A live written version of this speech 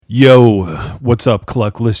Yo, what's up,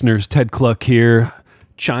 Cluck listeners? Ted Cluck here,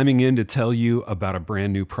 chiming in to tell you about a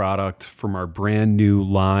brand new product from our brand new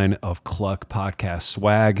line of Cluck Podcast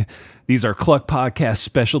swag. These are Cluck Podcast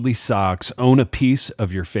specialty socks. Own a piece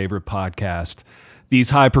of your favorite podcast. These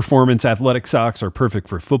high-performance athletic socks are perfect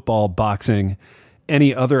for football, boxing,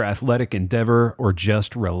 any other athletic endeavor, or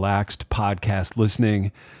just relaxed podcast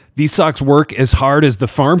listening. These socks work as hard as the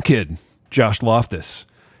farm kid, Josh Loftus,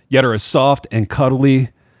 yet are as soft and cuddly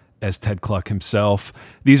as Ted Cluck himself.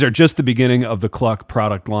 These are just the beginning of the Cluck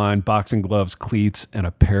product line, boxing gloves, cleats, and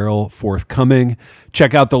apparel forthcoming.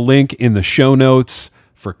 Check out the link in the show notes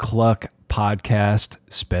for Cluck Podcast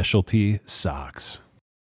specialty socks.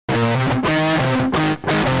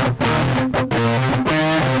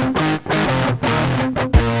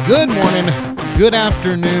 Good morning, good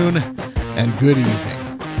afternoon, and good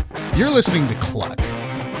evening. You're listening to Cluck,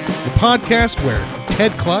 the podcast where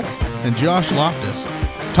Ted Cluck and Josh Loftus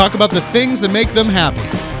talk about the things that make them happy.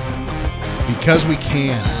 Because we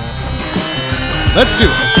can. Let's do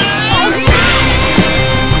it.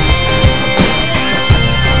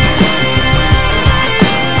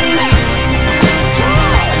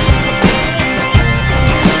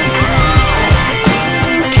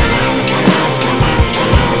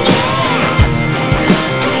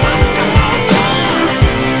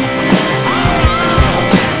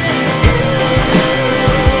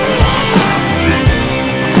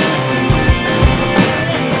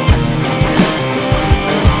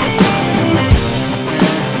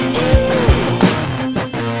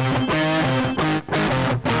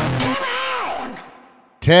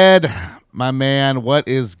 Ted, my man, what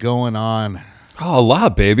is going on? Oh, a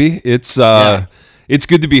lot, baby. It's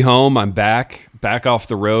good to be home. I'm back off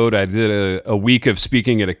the road. I did a week of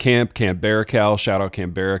speaking at a Camp Baracal. Shout out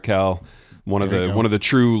Camp Baracal, one of the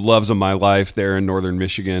true loves of my life there in northern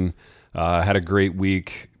Michigan. Had a great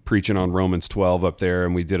week preaching on Romans 12 up there,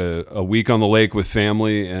 and we did a week on the lake with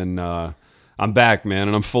family. And I'm back, man,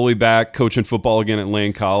 and I'm fully back coaching football again at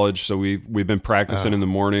Lane College. So we've been practicing in the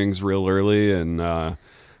mornings real early, and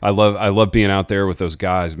I love being out there with those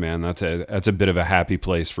guys, man. That's a bit of a happy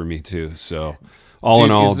place for me too. So in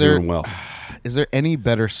all, doing well. Is there any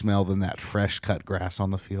better smell than that fresh cut grass on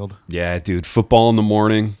the field? Yeah, dude. Football in the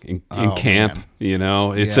morning in camp, man. You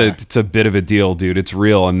know, it's a bit of a deal, dude. It's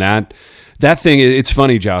real, and that thing. It's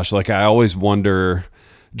funny, Josh. Like I always wonder,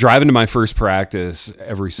 driving to my first practice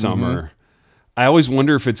every summer. Mm-hmm. I always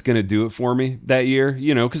wonder if it's going to do it for me that year,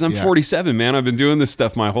 you know, because I'm 47, man. I've been doing this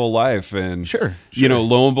stuff my whole life. And, sure. You know,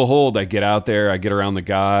 lo and behold, I get out there, I get around the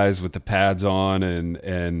guys with the pads on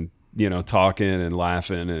and you know, talking and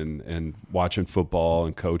laughing and watching football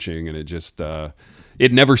and coaching. And it just,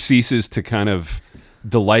 it never ceases to kind of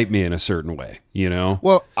delight me in a certain way, you know?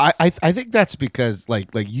 Well, I think that's because like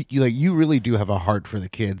you really do have a heart for the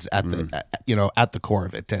kids at the, at the core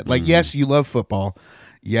of it, Ted. Like, yes, you love football.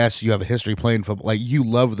 Yes, you have a history playing football. Like you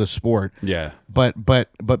love the sport. Yeah. But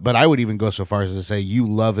I would even go so far as to say you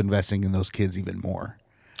love investing in those kids even more.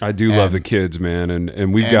 I do love the kids, man,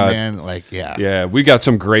 and we got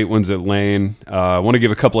some great ones at Lane. I want to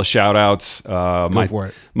give a couple of shout outs. Go for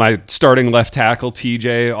it. My starting left tackle,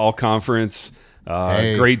 TJ, all conference.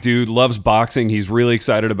 Great dude, loves boxing. He's really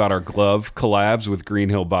excited about our glove collabs with Green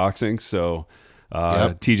Hill Boxing. So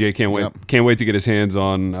TJ can't wait to get his hands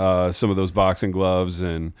on some of those boxing gloves,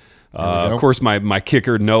 and of course my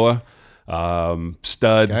kicker Noah,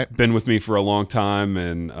 stud, been with me for a long time,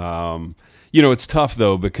 and you know it's tough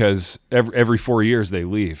though because every 4 years they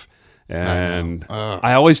leave, and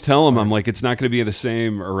I always tell him, I'm like, it's not going to be the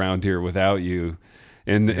same around here without you.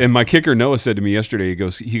 And my kicker Noah said to me yesterday,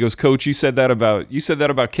 he goes, Coach, you said that about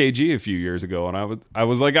KG a few years ago, and I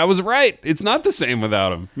was like, I was right. It's not the same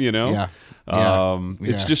without him, you know.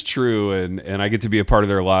 It's just true, and I get to be a part of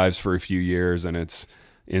their lives for a few years, and it's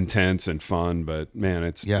intense and fun. But man,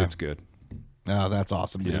 it's good. Oh, that's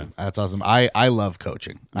awesome, dude. Yeah. That's awesome. I love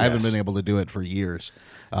coaching. Yes. I haven't been able to do it for years,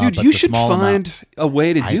 dude. You should find a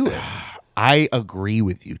way to do it. I agree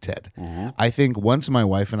with you, Ted. Mm-hmm. I think once my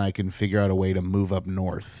wife and I can figure out a way to move up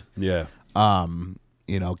north,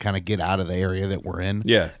 kind of get out of the area that we're in.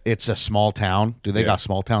 Yeah. It's a small town. Do they got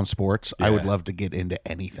small town sports? Yeah. I would love to get into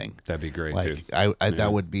anything. That'd be great, dude. That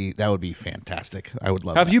would be fantastic. I would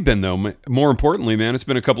love How have you been, though? More importantly, man, it's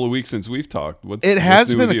been a couple of weeks since we've talked. It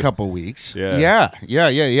has been a couple of weeks. Yeah.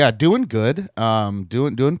 Doing good.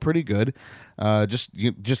 Doing pretty good.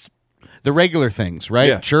 Just the regular things, right?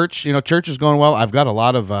 Yeah. Church, church is going well. I've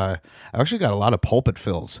actually got a lot of pulpit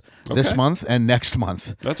fills this month and next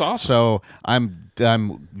month. That's awesome. So I'm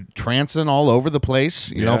trancing all over the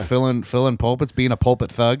place, filling pulpits, being a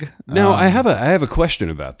pulpit thug. Now I have a question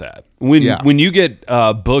about that. When you get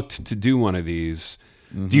booked to do one of these,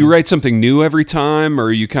 do you write something new every time, or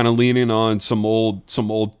are you kind of leaning on some old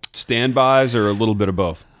standbys, or a little bit of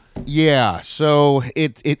both? Yeah, so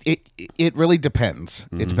it really depends.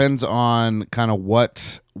 It depends on kind of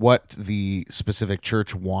what the specific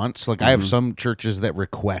church wants. Like I have some churches that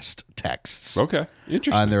request texts. Okay,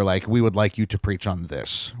 interesting. And they're like, "We would like you to preach on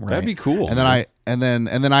this." Right? That'd be cool. And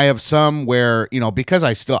then I have some where because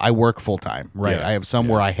I work full time. Right. Yeah, I have some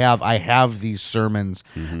where I have these sermons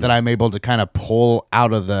that I'm able to kind of pull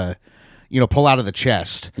out of the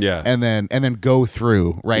chest, and then go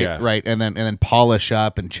through, right, and then polish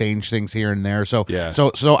up and change things here and there. So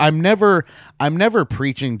I'm never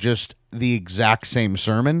preaching just the exact same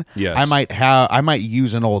sermon. Yes. I might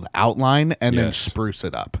use an old outline and then spruce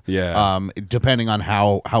it up. Yeah. Depending on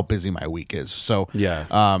how busy my week is. So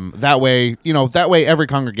that way every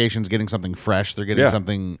congregation's getting something fresh. They're getting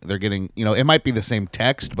something. They're getting it might be the same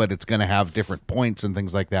text, but it's going to have different points and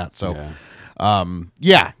things like that. So. But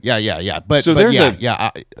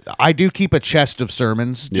I do keep a chest of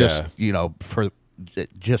sermons just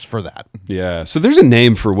for that. Yeah. So there's a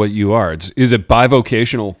name for what you are. Is it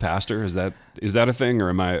bivocational pastor? Is that a thing, or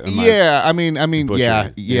am I? I mean,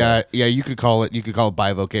 you could call it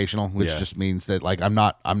bivocational, which just means that like I'm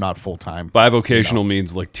not full time. Bivocational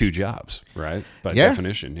means like two jobs, right? By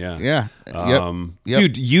definition, yeah.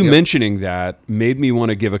 Dude, mentioning that made me want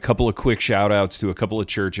to give a couple of quick shout outs to a couple of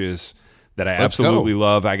churches that I absolutely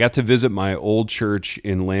love. I got to visit my old church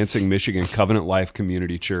in Lansing, Michigan, Covenant Life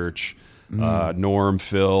Community Church. Norm,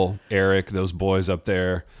 Phil, Eric, those boys up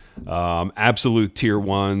there, absolute tier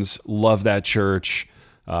ones. Love that church.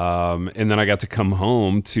 And then I got to come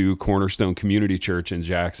home to Cornerstone Community Church in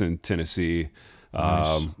Jackson, Tennessee,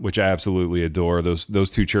 which I absolutely adore. Those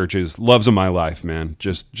two churches, loves of my life, man.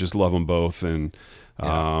 Just love them both, and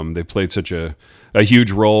they played such a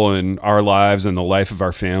huge role in our lives and the life of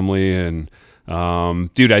our family. And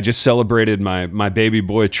dude, I just celebrated my baby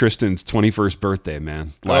boy Tristan's 21st birthday,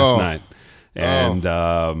 man, last night. And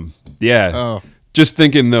just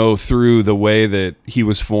thinking though through the way that he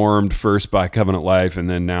was formed first by Covenant Life and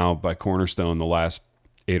then now by Cornerstone the last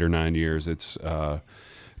 8 or 9 years, it's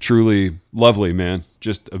truly lovely, man.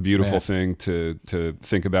 Just a beautiful thing to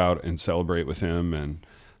think about and celebrate with him. And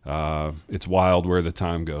it's wild where the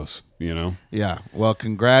time goes, Yeah. Well,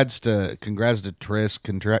 congrats to Tris.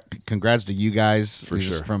 Congrats to you guys. For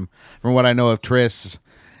sure. From what I know of Tris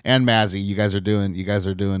and Mazzy, you guys are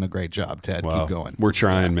doing a great job, Ted. Wow. Keep going. We're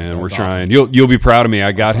trying, man. We're trying. Awesome. You'll be proud of me.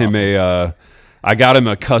 I got him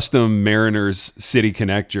a custom Mariners City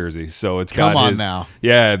Connect jersey. So it's got now.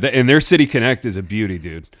 Yeah, and their City Connect is a beauty,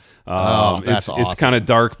 dude. That's awesome. It's kind of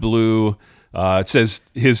dark blue. It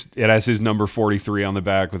has his number 43 on the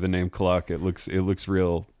back with the name Cluck. It looks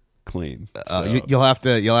real clean. So. You'll have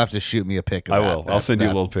to shoot me a pic of I that. will. I'll send you a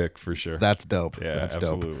little pic for sure. That's dope. Yeah, that's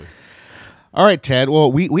absolutely. Dope. All right, Ted.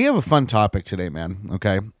 Well, we have a fun topic today, man.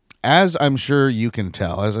 Okay. As I'm sure you can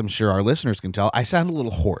tell, as I'm sure our listeners can tell, I sound a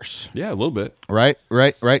little hoarse. Yeah, a little bit. Right.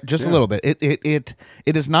 Just a little bit. It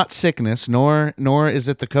is not sickness, nor is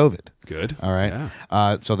it the COVID. Good. All right.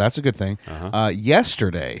 Yeah. So that's a good thing.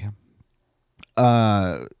 Yesterday,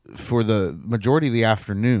 for the majority of the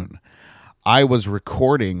afternoon, I was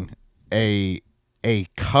recording a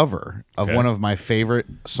cover of one of my favorite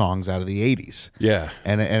songs out of the 80s. Yeah.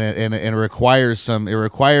 And it requires some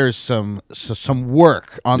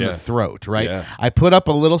work on the throat, right? Yeah. I put up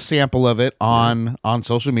a little sample of it on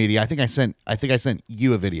social media. I think I sent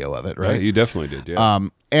you a video of it, right? Yeah, you definitely did, yeah.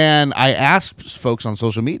 And I asked folks on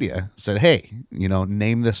social media, said, "Hey,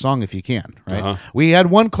 name this song if you can," right? We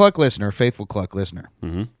had one Cluck listener, faithful Cluck listener,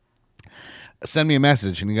 send me a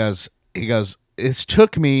message, and he goes, "It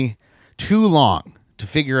took me too long to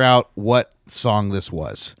figure out what song this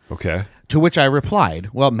was." Okay. To which I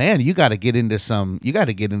replied, "Well, man, you got to get into some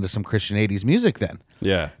Christian 80s music then."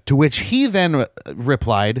 Yeah. To which he then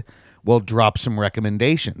replied, "Well, drop some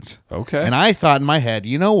recommendations." Okay. And I thought in my head,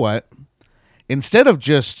 you know what? Instead of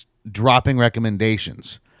just dropping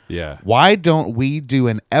recommendations, why don't we do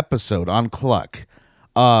an episode on Cluck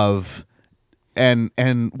of and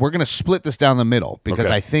we're gonna split this down the middle because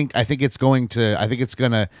I think it's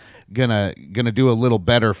gonna do a little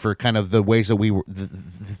better for kind of the ways that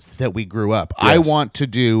we grew up. Yes. I want to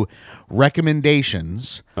do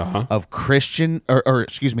recommendations of Christian or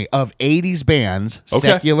excuse me, of 80s bands,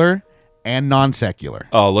 secular and non-secular.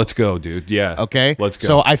 Oh, let's go, dude. Yeah. Okay. Let's go.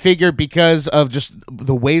 So I figure because of just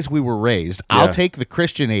the ways we were raised, I'll take the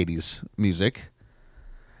Christian 80s music,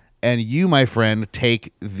 and you, my friend,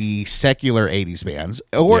 take the secular 80s bands.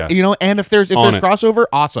 Or, and if there's crossover,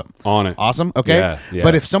 awesome. On it. Awesome. Okay. Yeah.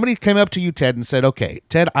 But if somebody came up to you, Ted, and said, okay,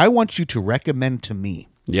 Ted, I want you to recommend to me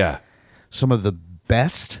some of the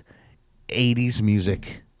best 80s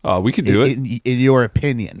music. Oh, we could do it. In your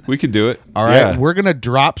opinion. We could do it. All right. We're going to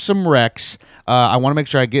drop some recs. I want to make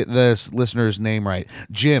sure I get this listener's name right.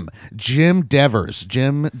 Jim Devers.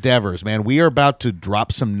 Jim Devers, man. We are about to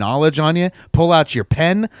drop some knowledge on you. Pull out your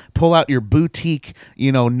pen. Pull out your boutique,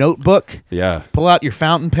 notebook. Yeah. Pull out your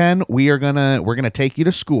fountain pen. We're gonna take you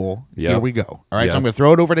to school. Yep. Here we go. All right. So I'm going to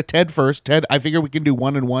throw it over to Ted first. Ted, I figure we can do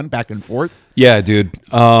 1 and 1 back and forth. Yeah, dude.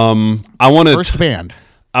 I want to first band.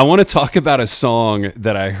 I want to talk about a song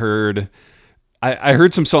that I heard. I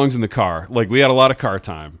heard some songs in the car. Like, we had a lot of car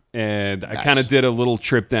time, and I kind of did a little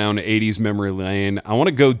trip down 80s memory lane. I want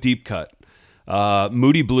to go deep cut.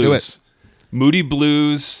 Moody Blues. Do it. Moody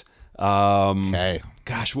Blues. Okay.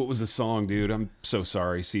 Gosh, what was the song, dude? I'm so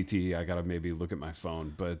sorry, CT. I got to maybe look at my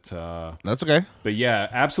phone. But that's okay. But yeah,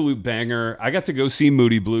 absolute banger. I got to go see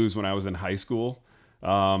Moody Blues when I was in high school.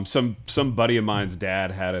 Some buddy of mine's dad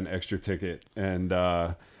had an extra ticket, and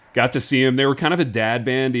got to see him. They were kind of a dad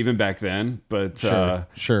band even back then, but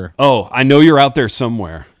sure. Oh, I Know You're Out There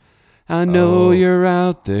Somewhere. I know you're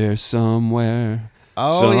out there somewhere.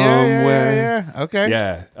 Oh, somewhere. yeah. Okay.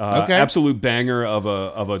 Yeah. Okay. Absolute banger of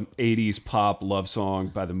an 80s pop love song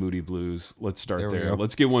by the Moody Blues. Let's start there.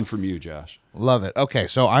 Let's get one from you, Josh. Love it. Okay,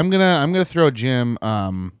 so I'm gonna throw Jim.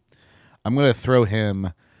 I'm gonna throw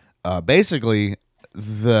him. Basically,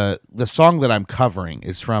 the song that I'm covering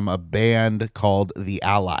is from a band called The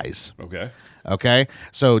Allies. Okay.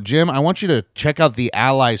 So Jim, I want you to check out The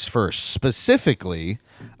Allies first. Specifically,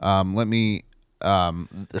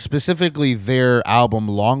 specifically their album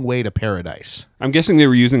Long Way to Paradise. I'm guessing they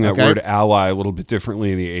were using that word ally a little bit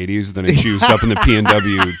differently in the 80s than it's used up in the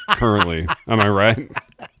PNW currently. Am I right?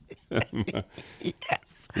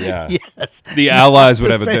 Yes. Yeah. Yes. The Allies would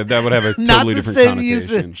have a totally different connotation.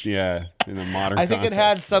 Usage. Yeah. In the modern I think context. it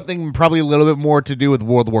had something probably a little bit more to do with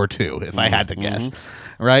World War II, if I had to guess.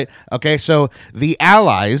 Right? Okay, so The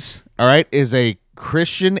Allies, all right, is a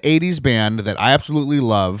Christian 80s band that I absolutely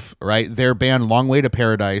love, right? Their band Long Way to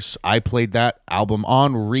Paradise, I played that album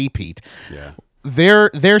on repeat. Yeah.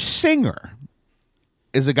 Their singer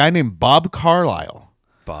is a guy named Bob Carlyle.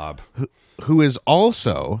 Bob. Who is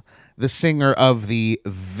also the singer of the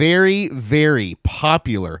very, very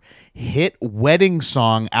popular hit wedding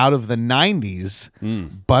song out of the 90s,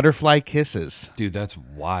 Butterfly Kisses. Dude, that's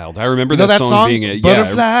wild. I remember that song being a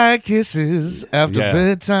Butterfly Kisses after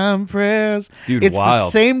bedtime prayers. Dude, it's wild. the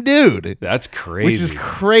same dude. That's crazy. Which is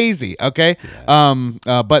crazy, okay?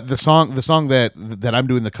 Yeah. But the song that I'm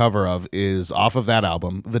doing the cover of is off of that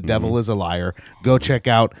album, The Devil is a Liar. Go check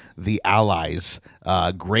out The Allies.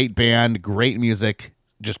 Great band, great music,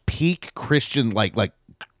 just peak Christian, like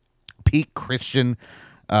peak Christian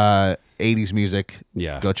 80s music.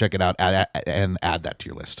 Yeah. Go check it out and add that to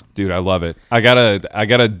your list. Dude, I love it. I got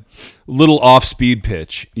a little off speed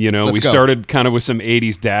pitch. We started kind of with some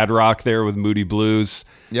 80s dad rock there with Moody Blues.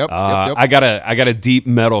 Yep. I got a deep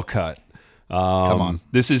metal cut. Come on.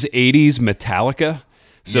 This is 80s Metallica.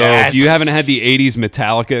 So if you haven't had the 80s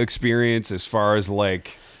Metallica experience as far as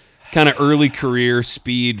like kind of early career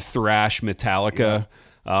speed thrash Metallica,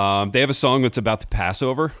 they have a song that's about the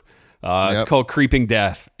Passover. It's called Creeping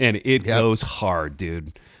Death, and it goes hard,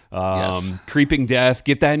 dude. Creeping Death,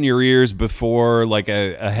 get that in your ears before like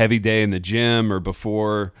a heavy day in the gym or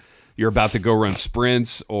before you're about to go run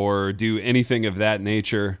sprints or do anything of that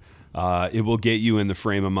nature. It will get you in the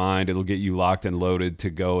frame of mind. It'll get you locked and loaded to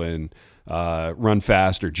go and run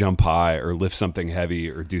fast or jump high or lift something heavy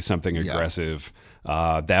or do something aggressive.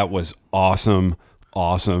 That was awesome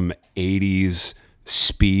 80s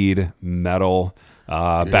speed metal.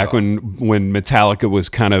 Back when Metallica was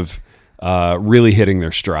kind of really hitting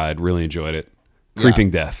their stride. Really enjoyed it.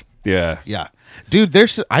 Creeping Death. Yeah. Dude,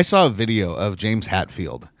 I saw a video of James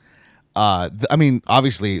Hetfield. I mean,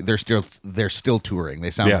 obviously they're still touring.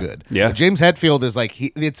 They sound good. Yeah. But James Hetfield is like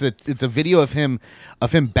it's a video of him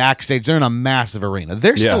backstage. They're in a massive arena.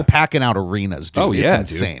 They're still packing out arenas, dude. It's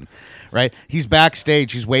insane. Dude. Right? He's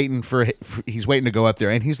backstage. He's waiting to go up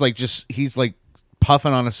there, and he's like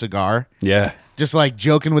puffing on a cigar. Yeah. Just like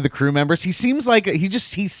joking with the crew members. He seems like he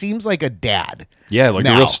seems like a dad. Yeah, like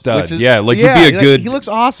now, a real stud. He'd be a good. He looks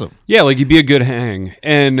awesome. Yeah, like he'd be a good hang.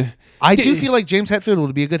 And I do feel like James Hetfield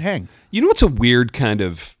would be a good hang. You know what's a weird kind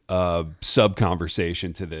of sub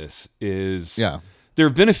conversation to this is there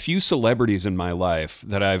have been a few celebrities in my life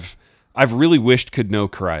that I've really wished could know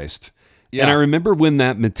Christ. Yeah. And I remember when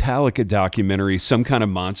that Metallica documentary, Some Kind of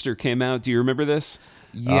Monster, came out. Do you remember this?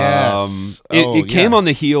 Yes. It came on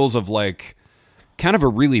the heels of like kind of a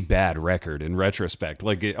really bad record in retrospect,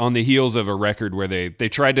 like on the heels of a record where they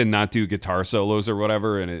tried to not do guitar solos or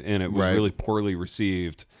whatever, and it was really poorly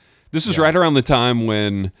received. This was right around the time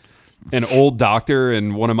when an old doctor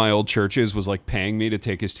in one of my old churches was like paying me to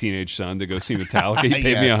take his teenage son to go see Metallica. He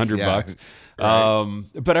paid me $100.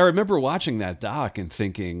 Right. But I remember watching that doc and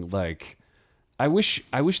thinking, like, I wish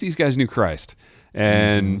these guys knew Christ.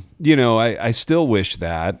 And, you know, I still wish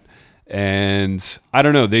that. And I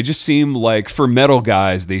don't know, they just seem like, for metal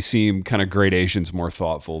guys, they seem kind of gradations more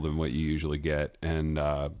thoughtful than what you usually get. And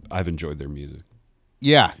I've enjoyed their music.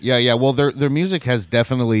 Yeah. Well, their music has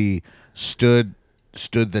definitely stood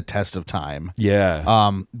the test of time.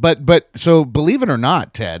 Yeah. But so believe it or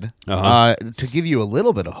not, Ted, to give you a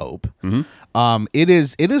little bit of hope, it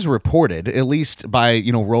is reported, at least by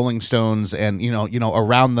Rolling Stones and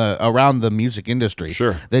around the music industry,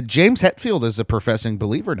 that James Hetfield is a professing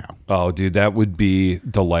believer now. Oh, dude, that would be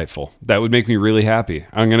delightful. That would make me really happy.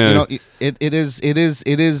 I'm gonna. It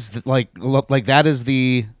is like that is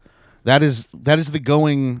the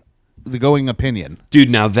going opinion. Dude,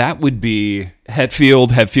 now that would be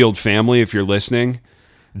Hetfield family, if you're listening.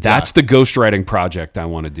 That's the ghostwriting project I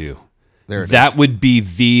want to do. That would be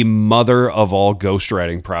the mother of all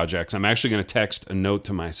ghostwriting projects. I'm actually going to text a note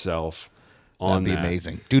to myself on That'd be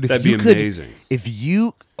amazing. Dude, amazing.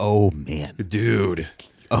 Oh man. Dude.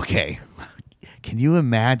 Okay. Can you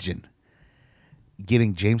imagine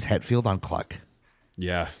getting James Hetfield on Cluck?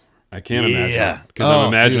 Yeah. I can't imagine, because I'm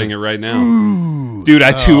imagining it right now. Dude,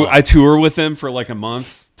 I tour with them for like a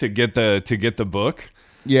month to get the book.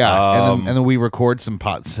 Yeah, and then we record some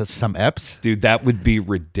eps. Dude, that would be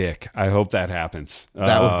ridiculous. I hope that happens.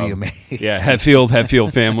 That would be amazing. Yeah,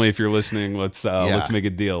 Hetfield family, if you're listening, let's make a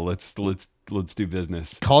deal. Let's do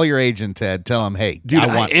business. Call your agent, Ted. Tell him, hey, dude,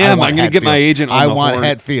 I'm going to get my agent on the horn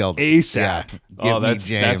Hetfield ASAP. Yeah,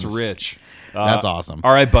 that's rich. That's awesome.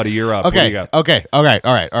 All right, buddy, you're up. Okay. Okay. All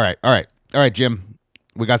right, Jim.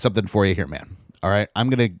 We got something for you here, man. All right. I'm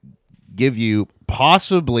going to give you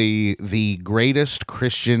possibly the greatest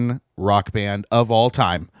Christian rock band of all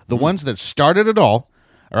time. The ones that started it all.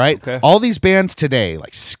 All right. Okay. All these bands today,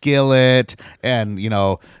 like Skillet and,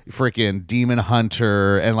 freaking Demon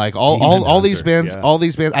Hunter and like all these bands,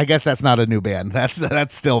 I guess that's not a new band.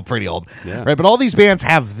 That's still pretty old. Yeah. Right. But all these bands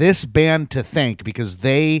have this band to thank because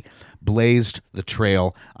they blazed the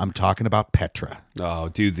trail. I'm talking about Petra. Oh,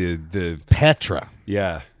 dude, the Petra.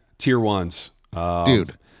 Yeah. Tier ones.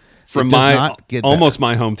 Dude. From my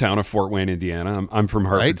hometown of Fort Wayne, Indiana. I'm from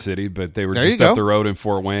Hartford City, but they were just up the road in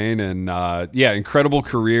Fort Wayne, and incredible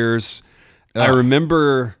careers. I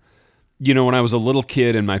remember, when I was a little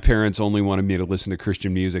kid and my parents only wanted me to listen to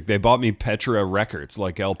Christian music, they bought me Petra records,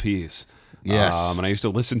 like LPs. Yes, and I used to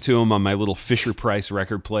listen to them on my little Fisher-Price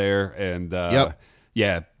record player, and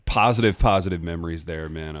positive memories there,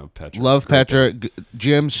 man. Of Petra, love Petra.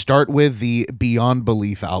 Jim, start with the Beyond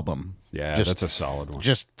Belief album. Yeah, that's a solid one.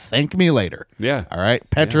 Just thank me later. Yeah. All right.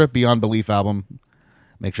 Petra, Beyond Belief album.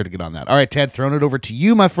 Make sure to get on that. All right, Ted, throwing it over to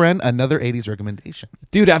you, my friend. Another 80s recommendation.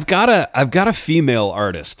 Dude, I've got a female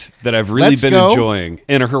artist that I've really been enjoying,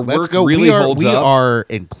 and her work really holds up. We are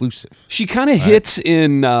inclusive. She kind of hits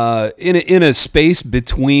in a space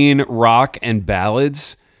between rock and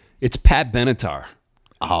ballads. It's Pat Benatar.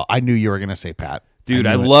 Oh, I knew you were going to say Pat. Dude,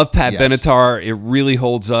 I love Pat Benatar. It really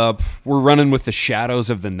holds up. We're running with the Shadows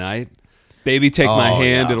of the Night. Baby, take my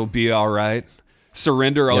hand. It'll be all right.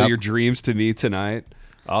 Surrender all your dreams to me tonight.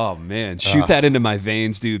 Oh, man. Shoot that into my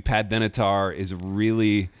veins, dude. Pat Benatar is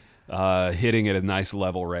really hitting at a nice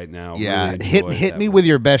level right now. Yeah. Really hit me with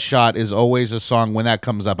your best shot is always a song. When that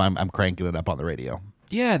comes up, I'm cranking it up on the radio.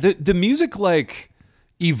 Yeah. The music,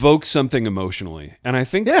 evokes something emotionally. And I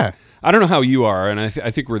think... Yeah. I don't know how you are, and I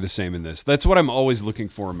think we're the same in this. That's what I'm always looking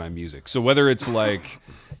for in my music. So whether it's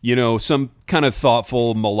some kind of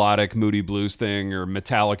thoughtful, melodic, moody blues thing, or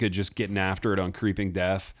Metallica just getting after it on Creeping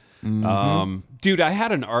Death. Dude, I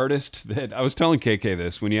had an artist that, I was telling KK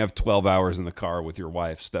this, when you have 12 hours in the car with your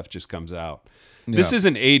wife, stuff just comes out. Yeah. This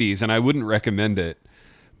isn't 80s, and I wouldn't recommend it.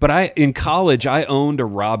 But in college, I owned a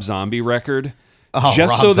Rob Zombie record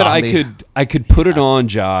that I could put it on,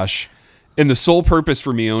 Josh. And the sole purpose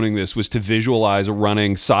for me owning this was to visualize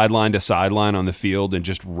running sideline to sideline on the field and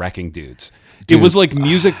just wrecking dudes. Dude, it was like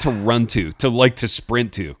music to run to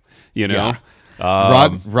sprint to, Yeah.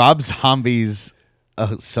 Rob Zombie's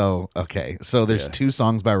So there's two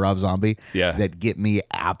songs by Rob Zombie that get me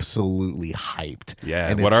absolutely hyped. Yeah,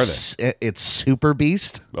 and what are they? It's Super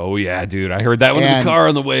Beast. Oh yeah, dude, I heard that one in the car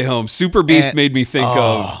on the way home. Super Beast made me think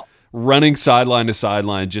of running sideline to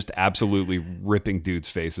sideline, just absolutely ripping dudes'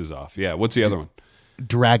 faces off. Yeah, what's the other one?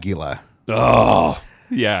 Dragula. Oh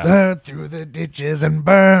yeah, burn through the ditches and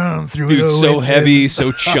burn through dude, the so witches. Heavy,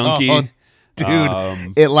 so chunky. Dude,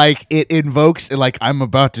 it invokes like I'm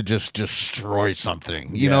about to just destroy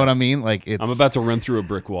something. You know what I mean? Like I'm about to run through a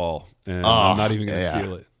brick wall, and I'm not even gonna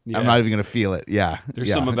feel it. Yeah. I'm not even gonna feel it. Yeah,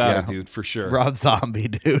 there's something about it, dude, for sure. Rob Zombie,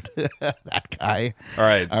 dude, that guy. All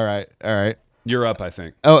right. You're up, I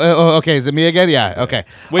think. Oh, okay. Is it me again? Yeah. Okay.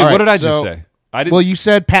 Wait, what did I just say? Well, you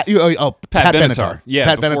said Pat. Pat Benatar. Yeah,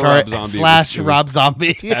 Pat Benatar / Rob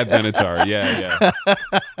Zombie. Pat Benatar. Yeah.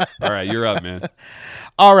 All right, you're up, man.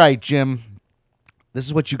 All right, Jim. This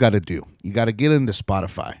is what you got to do. You got to get into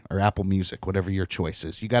Spotify or Apple Music, whatever your choice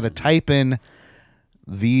is. You got to type in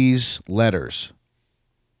these letters.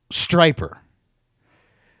 Striper.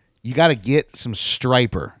 You got to get some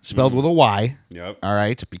Striper, spelled with a Y. Yep. All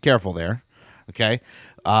right. Be careful there. Okay.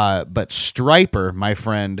 But Striper, my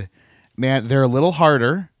friend, man, they're a little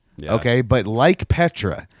harder. Yeah. Okay. But like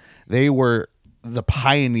Petra, they were the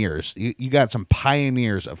pioneers. You got some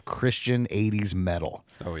pioneers of Christian 80s metal.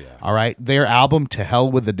 Oh, yeah. All right. Their album, To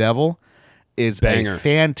Hell with the Devil, is Banger. a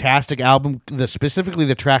fantastic album. Specifically,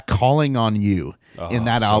 the track Calling on You in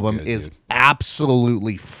that album is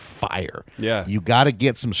absolutely fire. Yeah. You got to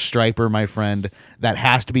get some Striper, my friend. That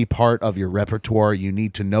has to be part of your repertoire. You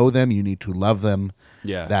need to know them. You need to love them.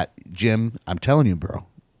 Yeah. That, Jim, I'm telling you, bro,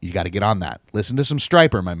 you got to get on that. Listen to some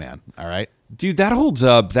Striper, my man. All right? Dude, that holds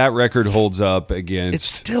up. That record holds up against... It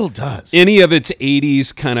still does. Any of its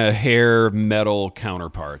 80s kind of hair metal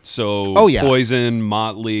counterparts. So Poison,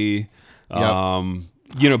 Motley, bands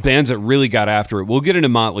that really got after it. We'll get into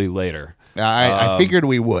Motley later. I figured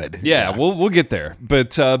we would. Yeah, we'll get there.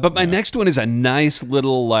 But my next one is a nice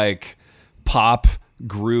little like pop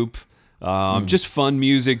group. Just fun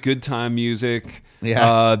music, good time music.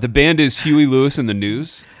 Yeah. The band is Huey Lewis and the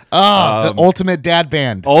News. The Ultimate Dad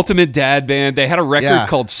Band. Ultimate Dad Band. They had a record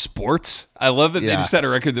called Sports. I love that they just had a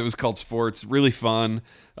record that was called Sports. Really fun.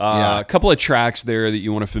 A couple of tracks there that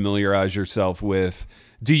you want to familiarize yourself with.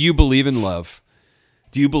 Do You Believe in Love?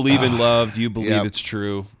 Do you believe in love? Do you believe it's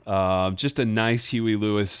true? Just a nice Huey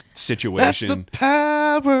Lewis situation. That's the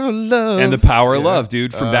power of love. And the power of love,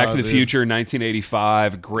 dude. From Back to the Future,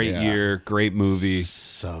 1985. Great year, great movie.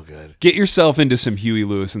 So good. Get yourself into some Huey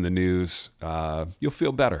Lewis in the News. You'll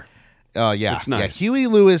feel better. Oh yeah, it's nice. Yeah, Huey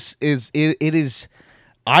Lewis is it is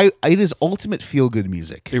ultimate feel good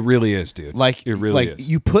music. It really is, dude. Like it really is.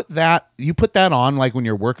 You put that on like when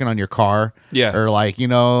you're working on your car, or like you're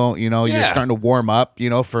starting to warm up,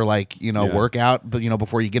 for like workout, but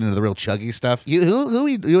before you get into the real chuggy stuff.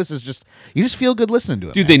 Huey Lewis is just you just feel good listening to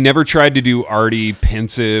it, dude. Man. They never tried to do arty,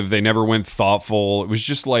 pensive. They never went thoughtful. It was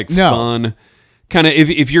just like fun. Kind of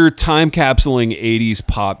if you're time capsuling 80s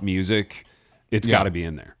pop music, it's got to be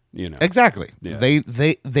in there. Exactly. Yeah.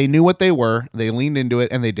 They knew what they were. They leaned into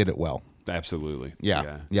it and they did it well. Absolutely.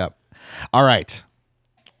 Yeah. Yep. All right.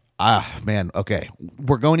 Man. Okay.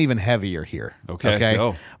 We're going even heavier here. Okay.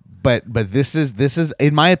 Go. But this is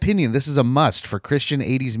in my opinion, this is a must for Christian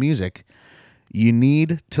 80s music. You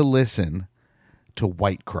need to listen to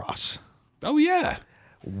White Cross. Oh yeah.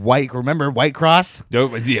 Remember White Cross?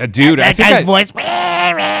 Yeah, dude. That guy's voice.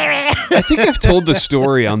 I think I've told the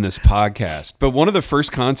story on this podcast, but one of the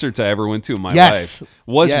first concerts I ever went to in my life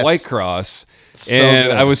was White Cross. And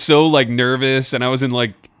good. I was so like nervous, and I was in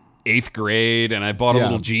like 8th grade, and I bought a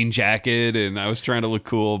little jean jacket, and I was trying to look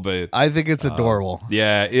cool, but I think it's adorable.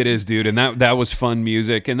 Yeah, it is, dude. And that was fun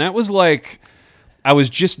music. And that was like, I was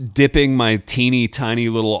just dipping my teeny tiny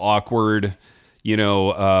little awkward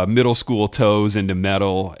middle school toes into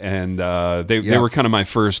metal, and they were kind of my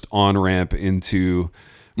first on-ramp into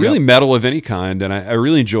really metal of any kind, and I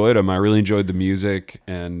really enjoyed them. I really enjoyed the music,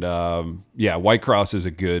 and White Cross is a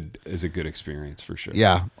good experience for sure.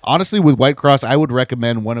 Yeah, honestly, with White Cross, I would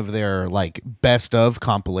recommend one of their like best of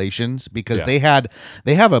compilations, because they have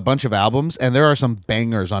a bunch of albums, and there are some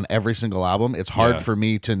bangers on every single album. It's hard for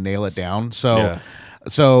me to nail it down. So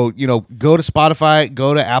go to Spotify,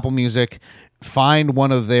 go to Apple Music. Find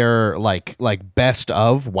one of their like best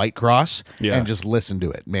of White Cross and just listen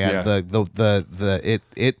to it, man. Yeah.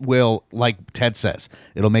 It will, like Ted says,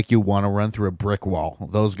 it'll make you want to run through a brick wall.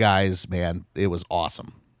 Those guys, man, it was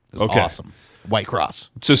awesome. It was awesome. White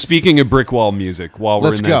Cross. So speaking of brick wall music, while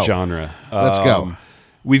we're in that genre, let's go.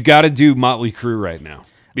 We've got to do Motley Crue right now,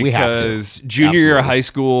 because we have to. junior year of high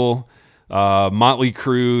school. Motley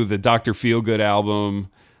Crue, the Dr. Feelgood album.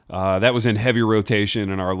 That was in heavy rotation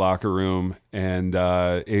in our locker room, and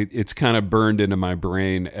it's kind of burned into my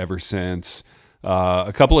brain ever since.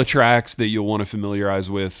 A couple of tracks that you'll want to familiarize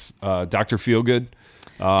with, Dr. Feelgood.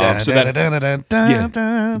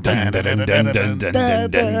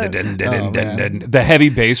 The heavy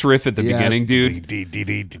bass riff at the beginning, dude.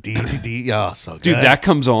 Oh, so good. Dude, that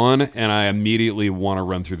comes on, and I immediately want to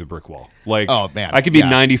run through the brick wall. Like, oh man, I could be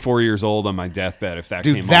 94 years old on my deathbed if that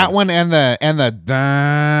came on. Dude, that one and the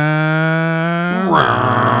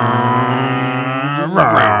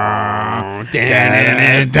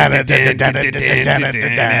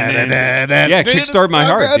yeah, kickstart my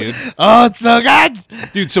heart, dude. Oh, it's so good,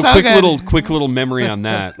 dude. So quick little memory on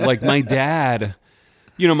that. Like my dad,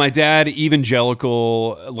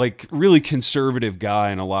 evangelical, like really conservative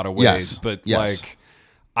guy in a lot of ways, but like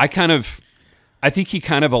I think he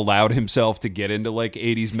kind of allowed himself to get into like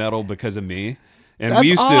 80s metal because of me. And That's we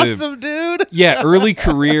used awesome, dude. Yeah, early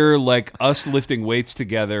career, like us lifting weights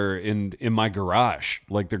together in my garage,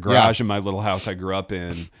 like the garage in my little house I grew up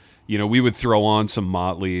in. We would throw on some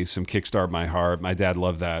Motley, some Kickstart My Heart. My dad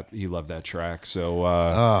loved that. He loved that track.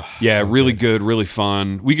 So, so really good, really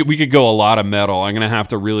fun. We could go a lot of metal. I'm gonna have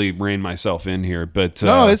to really rein myself in here, but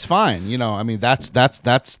no, it's fine. I mean, that's.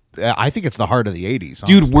 I think it's the heart of the 80s.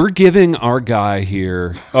 Honestly. Dude, we're giving our guy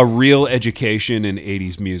here a real education in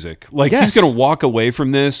 80s music. Like he's gonna walk away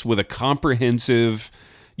from this with a comprehensive,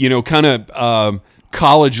 kind of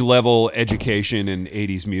college level education in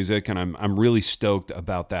 80s music, and I'm really stoked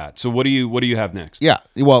about that. So what do you have next? Yeah,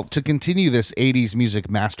 well, to continue this 80s music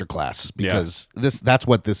masterclass, because that's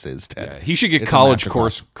what this is, Ted. Yeah, he should get college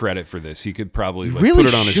course credit for this. He could probably put it on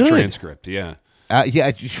his transcript. Yeah.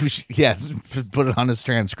 Yes, put it on his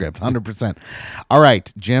transcript, 100%. All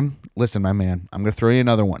right, Jim, listen, my man, I'm going to throw you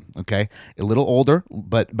another one, okay? A little older,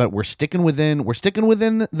 but we're sticking within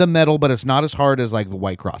the metal, but it's not as hard as like the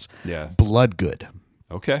White Cross. Yeah. Bloodgood.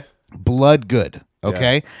 Okay. Bloodgood.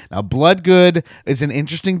 Okay. Yeah. Now, Bloodgood is an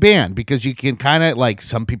interesting band because you can kind of like,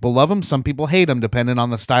 some people love them, some people hate them, depending on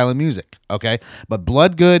the style of music. Okay. But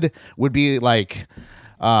Bloodgood would be like,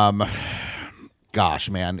 gosh,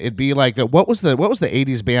 man, it'd be like what was the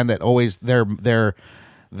 80s band that always their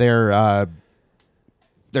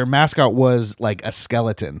mascot was like a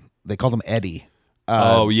skeleton. They called him Eddie.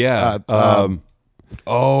 Oh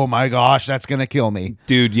my gosh, that's gonna kill me,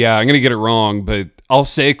 dude. Yeah, I'm gonna get it wrong, but I'll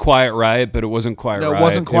say Quiet Riot, but it wasn't Quiet Riot. It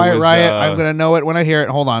wasn't Quiet Riot. I'm gonna know it when I hear it.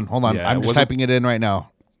 Hold on. Yeah, I'm just typing it in right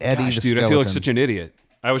now. Eddie, gosh, the dude, skeleton. I feel like such an idiot.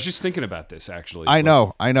 I was just thinking about this actually. I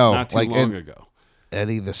know. Not too long ago.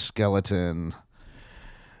 Eddie the Skeleton.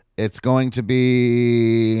 It's going to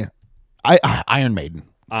be Iron Maiden.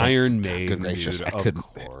 Iron Maiden, good gracious, dude, I couldn't.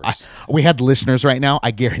 Of course. We had listeners right now.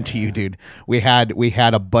 I guarantee you, dude. We had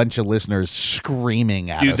a bunch of listeners screaming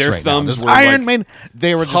at us. Their right thumbs now. were Iron like Maiden.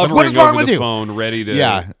 They were just hovering like, "What is wrong over with the you?" phone, ready to.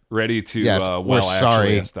 Yes, we're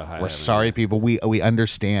sorry. We're sorry, people. We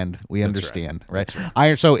understand. We understand, right?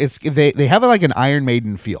 Iron. So it's they have like an Iron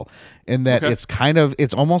Maiden feel in that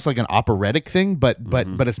it's almost like an operatic thing, but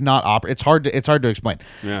it's not opera. It's hard to explain.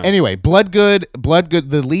 Yeah. Anyway, Bloodgood.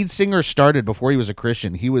 The lead singer started before he was a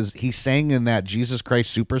Christian. He sang in that Jesus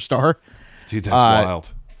Christ Superstar. Dude, that's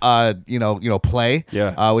wild. Play,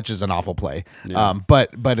 which is an awful play. Yeah. But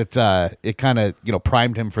it kind of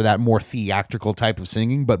primed him for that more theatrical type of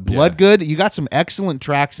singing. But Bloodgood, you got some excellent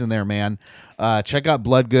tracks in there, man. Check out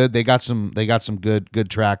Bloodgood. They got some good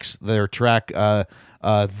tracks. Their track,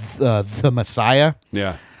 the Messiah.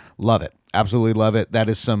 Yeah, love it. Absolutely love it. That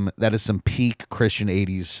is some peak Christian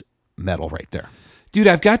 80s metal right there. Dude,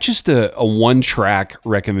 I've got just a one-track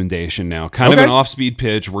recommendation now. Kind of an off-speed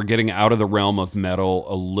pitch. We're getting out of the realm of metal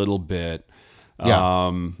a little bit. Yeah.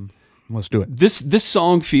 Let's do it. This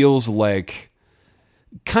song feels like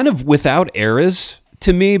kind of without eras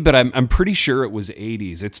to me, but I'm pretty sure it was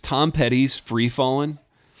 80s. It's Tom Petty's Free Fallin'.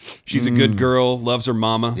 She's a good girl, loves her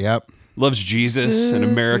mama. Yep. Loves Jesus and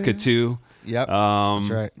America too. Yep. That's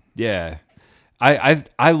right. Yeah.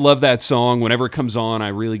 I love that song. Whenever it comes on, I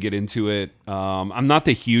really get into it. I'm not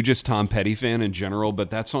the hugest Tom Petty fan in general, but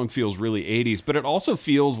that song feels really 80s. But it also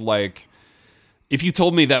feels like if you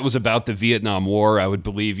told me that was about the Vietnam War, I would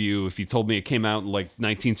believe you. If you told me it came out in like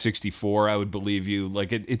 1964, I would believe you.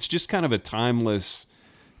 Like it's just kind of a timeless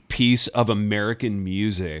piece of American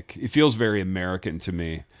music. It feels very American to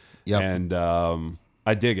me. Yep. And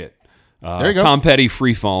I dig it. There you go. Tom Petty,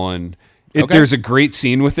 Free Fallin'. There's a great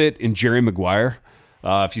scene with it in Jerry Maguire.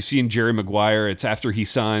 If you've seen Jerry Maguire, it's after he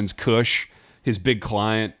signs Cush, his big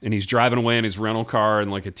client, and he's driving away in his rental car in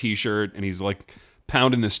like a T-shirt, and he's like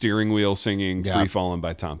pounding the steering wheel singing Free Fallin'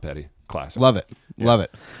 by Tom Petty. Classic. Love it. Love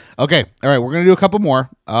it. Okay. All right. We're going to do a couple more.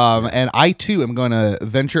 And I, too, am going to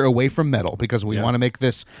venture away from metal because we want to make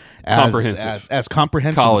this as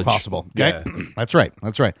comprehensive as possible. Okay. Yeah. That's right.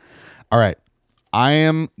 All right. I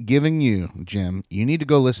am giving you, Jim, you need to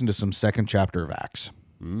go listen to some Second Chapter of Acts.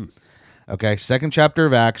 Okay. Second Chapter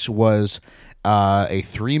of Acts was a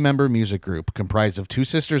 3-member music group comprised of 2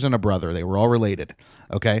 sisters and a brother. They were all related.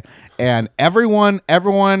 Okay. And everyone,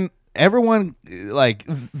 like,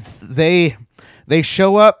 they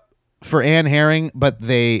show up for Ann Herring, but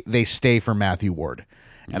they stay for Matthew Ward.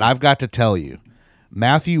 And I've got to tell you,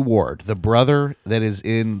 Matthew Ward, the brother that is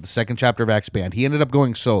in the Second Chapter of Acts band, he ended up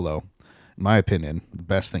going solo. In my opinion, the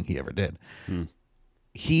best thing he ever did.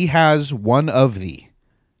 He has one of the,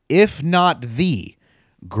 if not the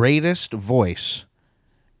greatest voice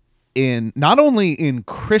in not only in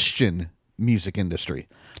Christian music industry,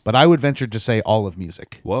 but I would venture to say all of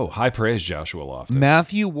music. Whoa, high praise, Joshua Loftus.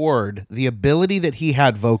 Matthew Ward, the ability that he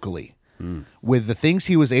had vocally, with the things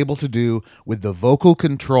he was able to do, with the vocal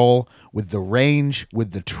control, with the range,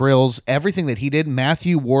 with the trills, everything that he did,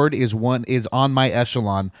 Matthew Ward is on my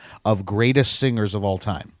echelon of greatest singers of all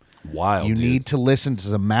time. Wild. You need to listen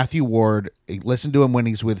to Matthew Ward. Listen to him when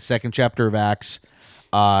he's with Second Chapter of Acts.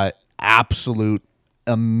 Absolute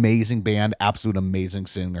amazing band, absolute amazing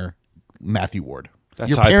singer, Matthew Ward.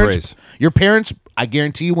 That's high praise. Your parents, I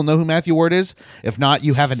guarantee you, will know who Matthew Ward is. If not,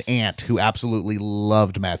 you have an aunt who absolutely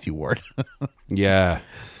loved Matthew Ward. Yeah.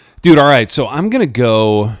 Dude, all right. So I'm going to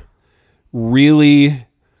go really...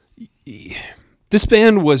 This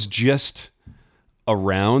band was just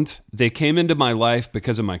around. They came into my life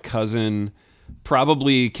because of my cousin.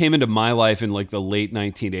 Probably came into my life in like the late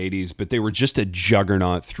 1980s, but they were just a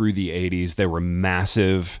juggernaut through the 80s. They were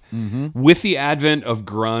massive. With the advent of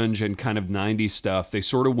grunge and kind of 90s stuff, they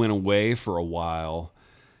sort of went away for a while.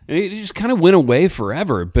 And it just kind of went away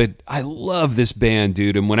forever. But I love this band,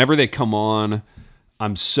 dude. And whenever they come on,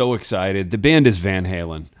 I'm so excited. The band is Van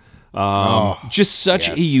Halen. Just such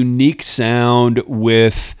a unique sound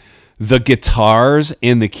with the guitars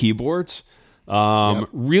and the keyboards.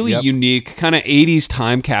 Really unique, kind of 80s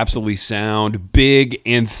time capsule-y sound, big,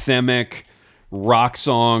 anthemic rock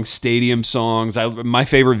songs, stadium songs. My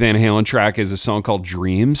favorite Van Halen track is a song called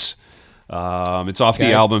Dreams. It's off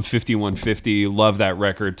the album 5150. Love that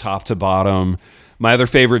record, top to bottom. My other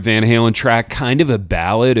favorite Van Halen track, kind of a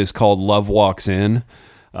ballad, is called Love Walks In.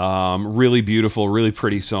 Really beautiful, really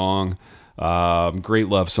pretty song. Great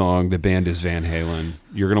love song. The band is Van Halen.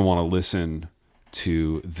 You're going to want to listen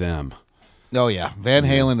to them. Oh, yeah. Van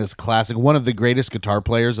Halen is classic. One of the greatest guitar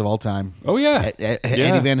players of all time. Oh, yeah.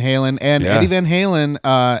 Eddie Van Halen. And Eddie Van Halen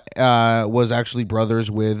was actually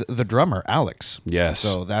brothers with the drummer, Alex. Yes.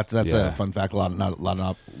 So that's a fun fact.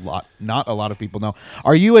 Not a lot of people know.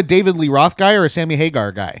 Are you a David Lee Roth guy or a Sammy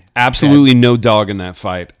Hagar guy? Absolutely no dog in that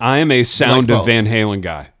fight. I am a sound of Van Halen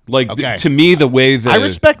guy. To me, the way that... I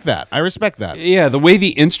respect that. Yeah, the way the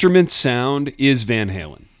instruments sound is Van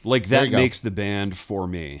Halen. Like, that makes the band for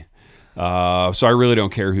me. So I really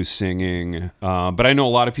don't care who's singing, but I know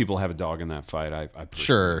a lot of people have a dog in that fight.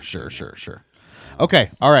 Sure.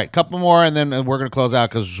 Okay, all right, couple more, and then we're gonna close out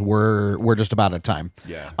because we're just about at time.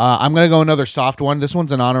 Yeah. I'm gonna go another soft one. This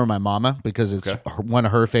one's in honor of my mama because it's one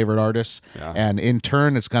of her favorite artists, and in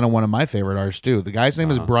turn, it's kind of one of my favorite artists too. The guy's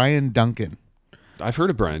name is Brian Duncan. I've heard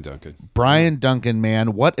of Brian Duncan. Brian Duncan,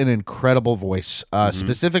 man, what an incredible voice.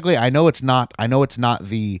 Specifically, I know it's not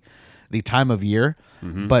the time of year.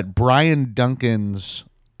 But Brian Duncan's,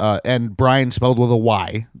 and Brian spelled with a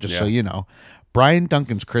Y, just so you know, Brian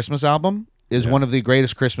Duncan's Christmas album is one of the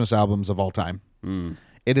greatest Christmas albums of all time.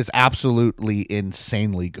 It is absolutely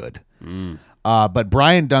insanely good. But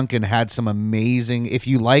Brian Duncan had some amazing, if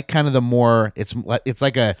you like kind of the more, it's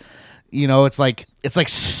like a, it's like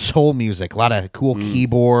soul music, a lot of cool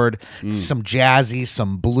keyboard, some jazzy,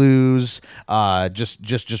 some blues,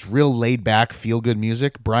 just real laid back, feel good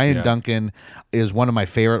music. Brian Duncan is one of my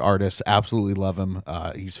favorite artists. Absolutely love him.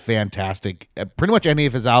 He's fantastic. Pretty much any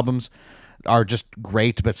of his albums are just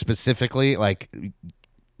great, but specifically like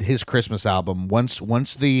his Christmas album. Once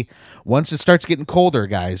it starts getting colder,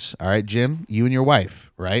 guys. All right, Jim, you and your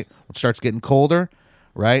wife, right? It starts getting colder.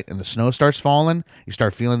 Right, and the snow starts falling. You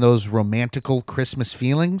start feeling those romantical Christmas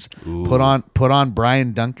feelings. Ooh. Put on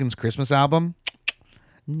Brian Duncan's Christmas album.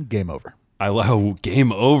 Game over. I love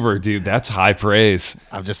game over, dude. That's high praise.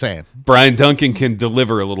 I'm just saying. Brian Duncan can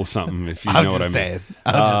deliver a little something if you know what I mean.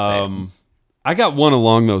 I'm just saying. I got one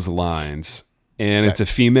along those lines, and it's a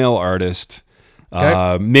female artist.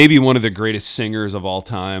 Maybe one of the greatest singers of all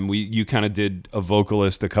time. You kind of did a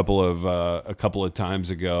vocalist a couple of times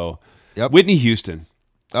ago. Yep. Whitney Houston.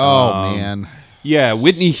 Oh man, Yeah,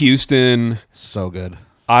 Whitney Houston. So good.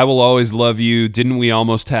 I Will Always Love You. Didn't We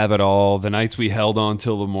Almost Have It All? The Nights We Held On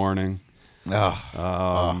Till the Morning.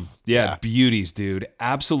 Yeah, beauties, dude.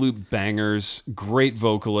 Absolute bangers. Great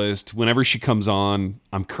vocalist. Whenever she comes on,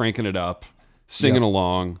 I'm cranking it up, singing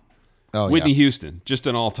along. Whitney Houston, just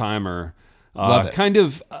an all-timer. Love it. Kind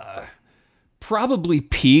of probably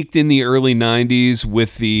peaked in the early 90s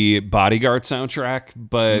with the Bodyguard soundtrack,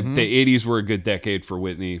 but the 80s were a good decade for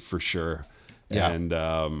Whitney, for sure. Yeah. And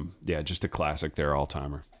just a classic there,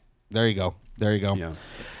 all-timer. There you go. Yeah.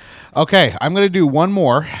 Okay, I'm going to do one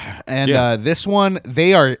more, and this one,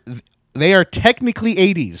 they are technically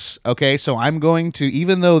 80s, okay? So I'm going to,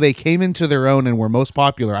 even though they came into their own and were most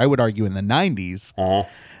popular, I would argue in the 90s,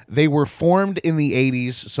 they were formed in the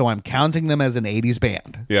 80s, so I'm counting them as an 80s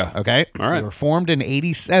band. Yeah. Okay? All right. They were formed in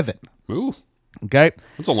 87. Ooh. Okay?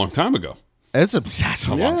 That's a long time ago. That's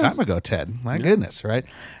a long time ago, Ted. My goodness, right?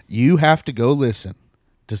 You have to go listen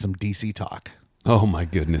to some DC Talk. Oh my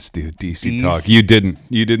goodness, dude! DC Talk. You didn't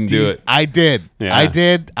do it. I did. Yeah. I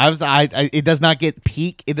did. It does not get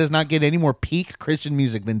peak. It does not get any more peak Christian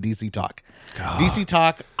music than DC Talk. God. DC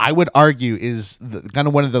Talk, I would argue, is kind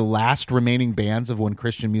of one of the last remaining bands of when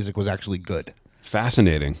Christian music was actually good.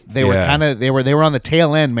 Fascinating. They were they were on the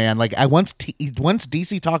tail end, man. Like once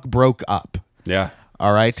DC Talk broke up. Yeah.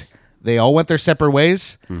 All right. They all went their separate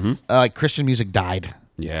ways. Christian music died.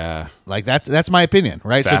 Yeah, like that's my opinion,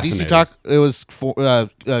 right? So DC Talk, it was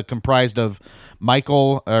comprised of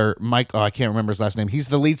Michael. I can't remember his last name. He's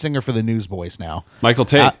the lead singer for the Newsboys now. Michael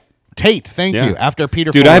Tate. Thank you. After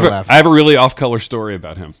Peter Fuller left. I have a really off-color story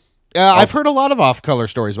about him. I've heard a lot of off-color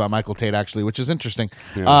stories about Michael Tate, actually, which is interesting.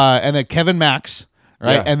 Yeah. And then Kevin Max,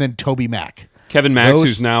 right? Yeah. And then Toby Mac. Kevin Max,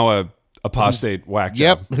 who's now a apostate whack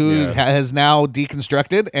job. Yep, who has now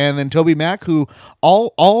deconstructed, and then Toby Mac, who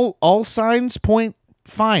all signs point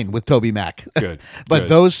fine with Toby Mac. Good. But good.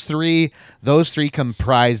 those three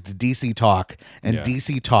comprised DC Talk, and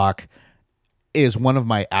DC Talk is one of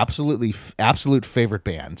my absolute favorite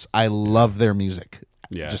bands. I love their music.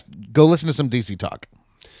 Yeah. Just go listen to some DC Talk.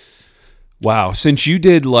 Wow, since you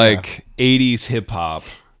did 80s hip hop,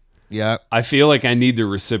 I feel like I need to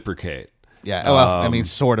reciprocate. Yeah, well, I mean,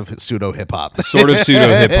 sort of pseudo hip hop. Sort of pseudo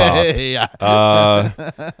hip hop. Yeah.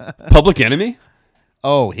 Public Enemy.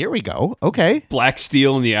 Oh, here we go. Okay. Black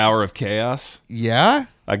Steel in the Hour of Chaos. Yeah.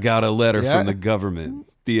 I got a letter from the government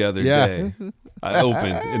the other day. I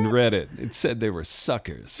opened and read it. It said they were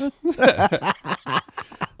suckers.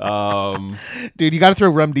 Dude, you got to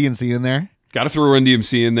throw Rum DMC in there. Got to throw Run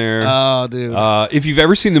DMC in there. Oh, dude. If you've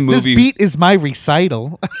ever seen the movie... This beat is my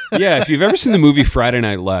recital. Yeah, if you've ever seen the movie Friday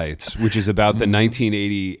Night Lights, which is about the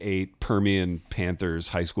 1988 Permian Panthers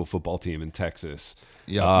high school football team in Texas.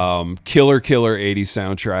 Yep. Killer 80s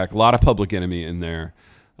soundtrack. A lot of Public Enemy in there,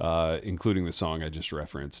 including the song I just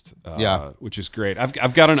referenced. Which is great.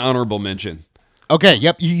 I've got an honorable mention. Okay,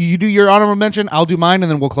 yep. You do your honorable mention, I'll do mine,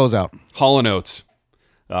 and then we'll close out. Hall & Oates.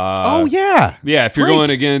 Yeah. Yeah, if you're going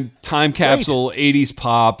again, time capsule, 80s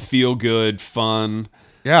pop, feel good, fun.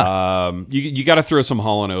 Yeah. You got to throw some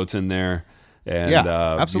Hall & Oates in there. And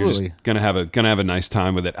absolutely. You're just gonna have a nice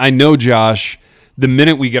time with it. I know, Josh, the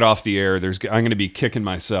minute we get off the air, I'm going to be kicking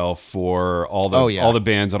myself for all the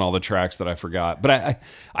bands and all the tracks that I forgot. But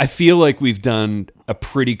I feel like we've done a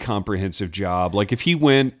pretty comprehensive job. Like if he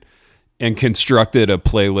went and constructed a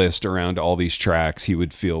playlist around all these tracks, he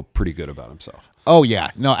would feel pretty good about himself. Oh, yeah.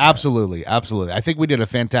 No, absolutely. Absolutely. I think we did a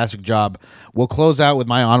fantastic job. We'll close out with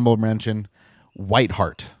my honorable mention,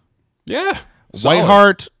 Whiteheart. Yeah.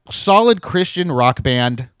 Whiteheart, solid Christian rock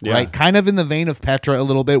band, right? Kind of in the vein of Petra a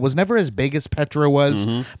little bit. Was never as big as Petra was,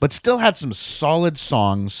 but still had some solid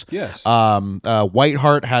songs. Yes.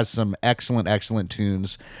 Whiteheart has some excellent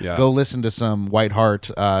tunes. Yeah. Go listen to some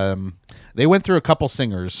Whiteheart. They went through a couple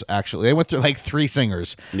singers, actually. They went through like 3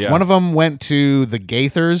 singers. Yeah. One of them went to the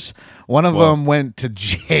Gaithers. One of them went to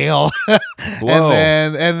jail.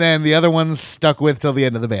 and then the other one's stuck with till the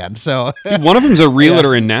end of the band. So dude, one of them's a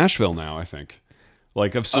realtor in Nashville now, I think.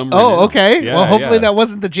 Like of some okay. Yeah, well, hopefully that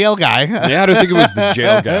wasn't the jail guy. Yeah, I don't think it was the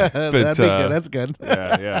jail guy. But, That'd be good. That's good.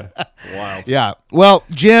 Yeah. Wild. Yeah. Well,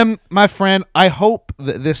 Jim, my friend, I hope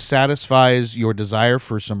that this satisfies your desire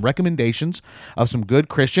for some recommendations of some good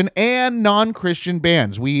Christian and non-Christian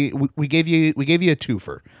bands. We gave you a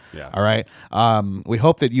twofer. Yeah. All right. We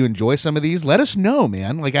hope that you enjoy some of these. Let us know,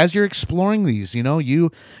 man. Like as you're exploring these, you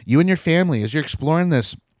and your family, as you're exploring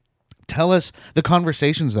this, tell us the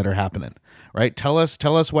conversations that are happening, right? Tell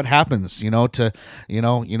us what happens, to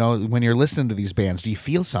when you're listening to these bands. Do you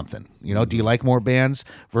feel something? Do you like more bands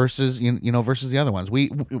versus versus the other ones? We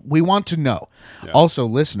want to know. Yeah. Also,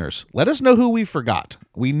 listeners, let us know who we forgot.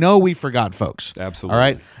 We know we forgot folks.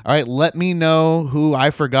 Absolutely. All right. Let me know who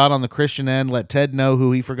I forgot on the Christian end. Let Ted know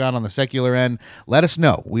who he forgot on the secular end. Let us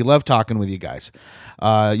know. We love talking with you guys.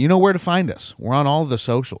 You know where to find us. We're on all of the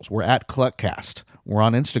socials. We're at Cluckcast. We're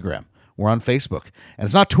on Instagram. We're on Facebook. And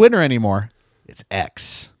it's not Twitter anymore. It's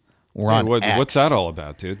X. We're on X. What's that all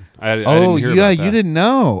about, dude? I didn't hear about that. You didn't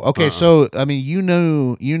know. Okay, so I mean, you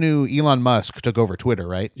knew Elon Musk took over Twitter,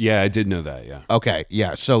 right? Yeah, I did know that. Yeah. Okay,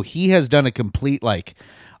 yeah. So he has done a complete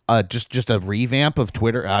just a revamp of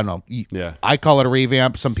Twitter. I don't know. Yeah. I call it a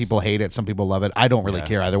revamp. Some people hate it. Some people love it. I don't really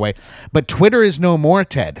care either way. But Twitter is no more,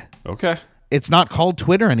 Ted. Okay. It's not called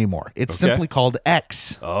Twitter anymore. It's simply called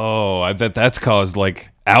X. Oh, I bet that's caused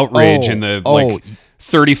outrage in the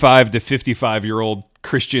 35 to 55-year-old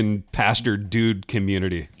Christian pastor dude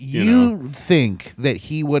community. You think that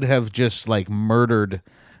he would have just murdered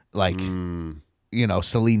Celine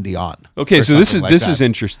Dion? Okay, so this is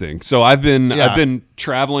interesting. So I've been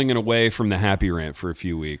traveling and away from the Happy Rant for a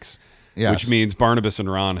few weeks, which means Barnabas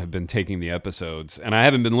and Ron have been taking the episodes, and I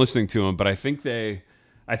haven't been listening to them, but I think they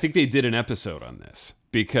did an episode on this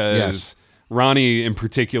because Ronnie in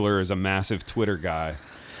particular is a massive Twitter guy.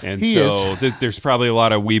 And there's probably a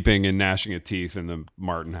lot of weeping and gnashing of teeth in the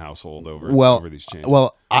Martin household over these changes.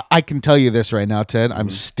 Well, I can tell you this right now, Ted. I'm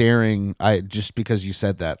staring. Just because you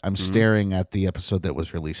said that, I'm staring at the episode that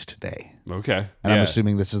was released today. Okay, and I'm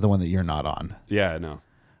assuming this is the one that you're not on. Yeah, no,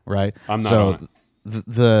 right. I'm not on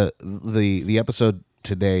it. The episode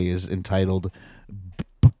today is entitled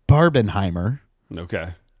Barbenheimer.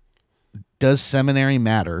 Okay. Does seminary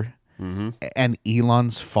matter? And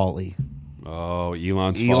Elon's folly. Oh,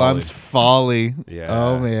 Elon's folly. Yeah.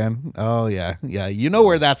 Oh man. Oh yeah. Yeah. You know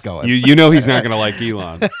where that's going. You know he's not gonna like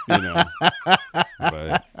Elon.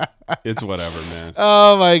 But it's whatever, man.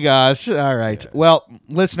 Oh my gosh. All right. Yeah. Well,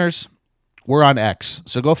 listeners, we're on X,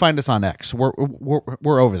 so go find us on X.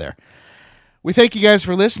 We're over there. We thank you guys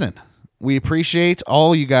for listening. We appreciate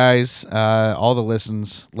all you guys, all the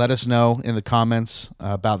listens. Let us know in the comments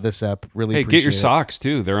about this ep. Really appreciate it. Hey, get your socks,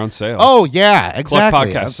 too. They're on sale. Oh, yeah,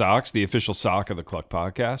 exactly. Cluck Podcast socks, the official sock of the Cluck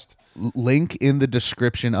Podcast. Link in the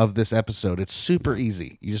description of this episode. It's super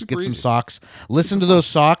easy. You just get some socks. Listen to those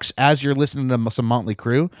socks as you're listening to some Motley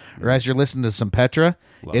Crue or as you're listening to some Petra.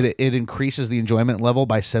 It increases the enjoyment level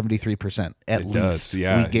by 73%. At least. Does.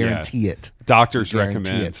 Yeah, we guarantee it. Doctors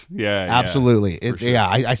recommend. It. Yeah, absolutely. Sure.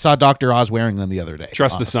 I saw Dr. Oz wearing them the other day.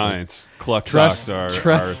 Trust the science. Cluck socks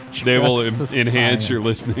they will enhance your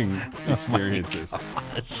listening experiences.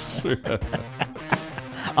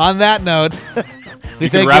 On that note, you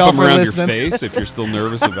can wrap them around your face if you're still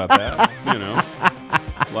nervous about that.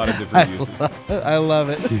 A lot of different uses. I love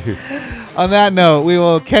it. On that note, we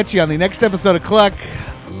will catch you on the next episode of Cluck.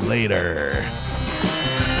 Later.